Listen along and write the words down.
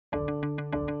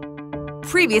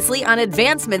Previously on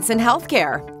Advancements in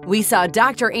Healthcare, we saw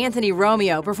Dr. Anthony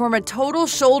Romeo perform a total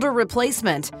shoulder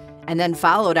replacement and then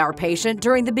followed our patient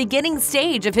during the beginning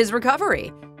stage of his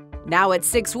recovery. Now at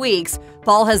 6 weeks,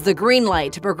 Paul has the green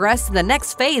light to progress to the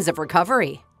next phase of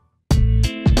recovery.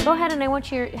 Go ahead and I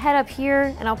want your head up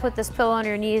here, and I'll put this pillow on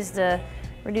your knees to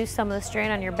reduce some of the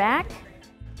strain on your back.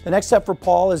 The next step for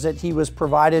Paul is that he was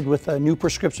provided with a new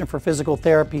prescription for physical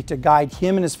therapy to guide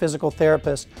him and his physical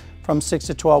therapist from 6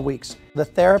 to 12 weeks. The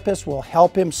therapist will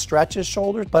help him stretch his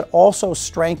shoulders, but also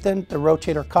strengthen the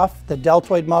rotator cuff, the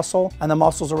deltoid muscle, and the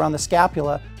muscles around the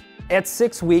scapula. At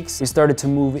 6 weeks, we started to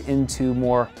move into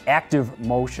more active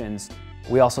motions.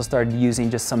 We also started using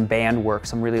just some band work,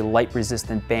 some really light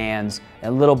resistant bands.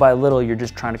 And little by little, you're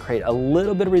just trying to create a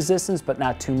little bit of resistance, but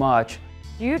not too much.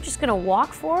 You're just gonna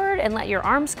walk forward and let your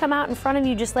arms come out in front of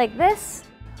you just like this?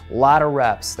 A lot of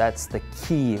reps, that's the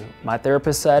key. My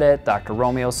therapist said it, Dr.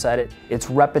 Romeo said it. It's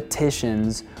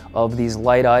repetitions of these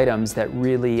light items that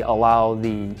really allow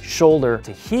the shoulder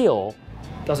to heal.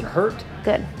 Doesn't hurt.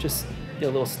 Good. Just a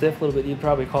little stiff, a little bit. You'd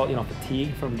probably call it,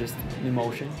 fatigue from just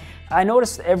emotion. I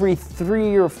noticed every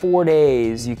 3 or 4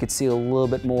 days you could see a little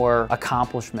bit more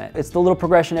accomplishment. It's the little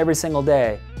progression every single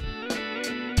day.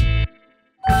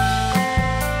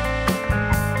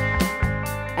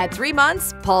 At 3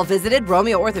 months, Paul visited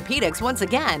Romeo Orthopedics once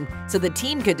again so the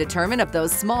team could determine if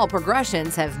those small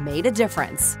progressions have made a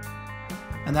difference.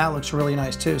 And that looks really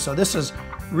nice too. So this is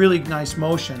really nice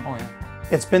motion. Oh, yeah.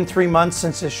 It's been 3 months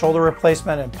since his shoulder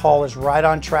replacement and Paul is right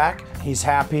on track. He's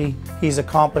happy. He's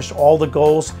accomplished all the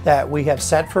goals that we have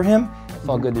set for him. It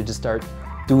felt good to just start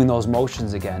doing those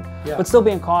motions again, Yeah. but still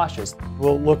being cautious.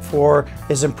 We'll look for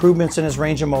his improvements in his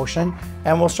range of motion,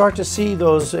 and we'll start to see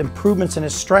those improvements in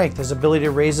his strength, his ability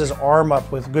to raise his arm up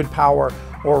with good power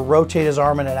or rotate his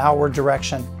arm in an outward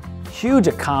direction. Huge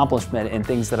accomplishment in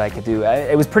things that I could do.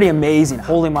 It was pretty amazing,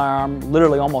 holding my arm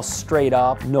literally almost straight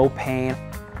up, no pain.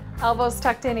 Elbows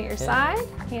tucked in at your side,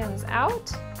 hands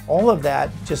out. All of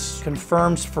that just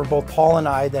confirms for both Paul and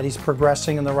I that he's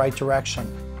progressing in the right direction.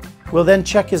 We'll then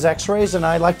check his x-rays, and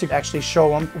I like to actually show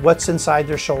them what's inside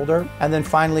their shoulder and then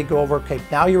finally go over, okay,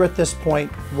 now you're at this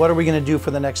point, what are we going to do for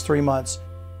the next 3 months?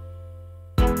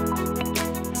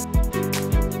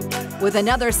 With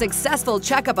another successful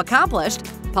checkup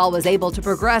accomplished, Paul was able to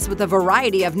progress with a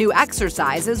variety of new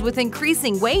exercises with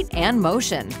increasing weight and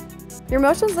motion. Your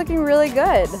motion's looking really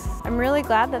good. I'm really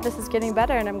glad that this is getting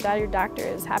better, and I'm glad your doctor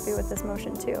is happy with this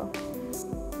motion too.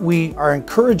 We are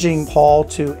encouraging Paul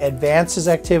to advance his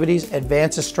activities,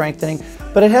 advance his strengthening,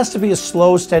 but it has to be a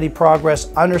slow, steady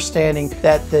progress, understanding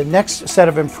that the next set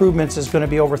of improvements is going to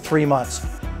be over 3 months.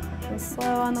 And slow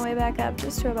on the way back up,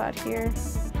 just to about here.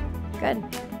 Good.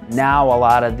 Now a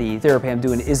lot of the therapy I'm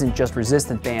doing isn't just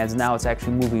resistant bands, now it's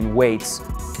actually moving weights.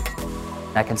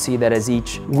 I can see that as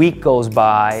each week goes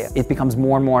by, it becomes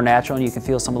more and more natural, and you can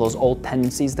feel some of those old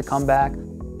tendencies to come back.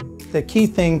 The key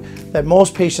thing that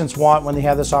most patients want when they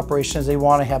have this operation is they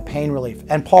want to have pain relief,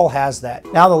 and Paul has that.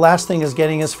 Now the last thing is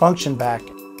getting his function back.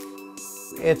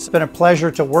 It's been a pleasure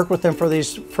to work with him for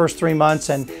these first 3 months,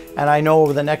 and I know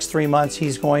over the next 3 months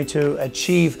he's going to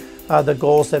achieve the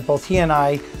goals that both he and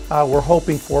I were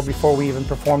hoping for before we even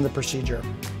performed the procedure.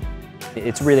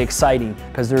 It's really exciting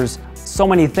because there's so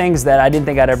many things that I didn't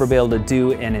think I'd ever be able to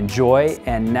do and enjoy,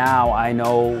 and now I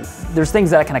know there's things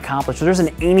that I can accomplish. There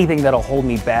isn't anything that'll hold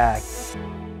me back.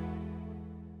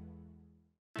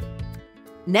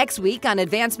 Next week on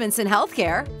Advancements in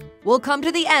Healthcare, we'll come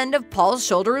to the end of Paul's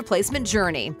shoulder replacement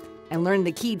journey and learn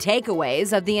the key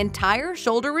takeaways of the entire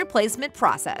shoulder replacement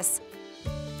process.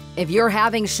 If you're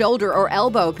having shoulder or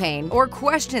elbow pain or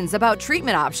questions about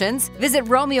treatment options, visit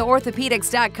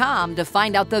RomeoOrthopedics.com to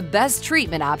find out the best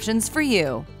treatment options for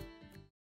you.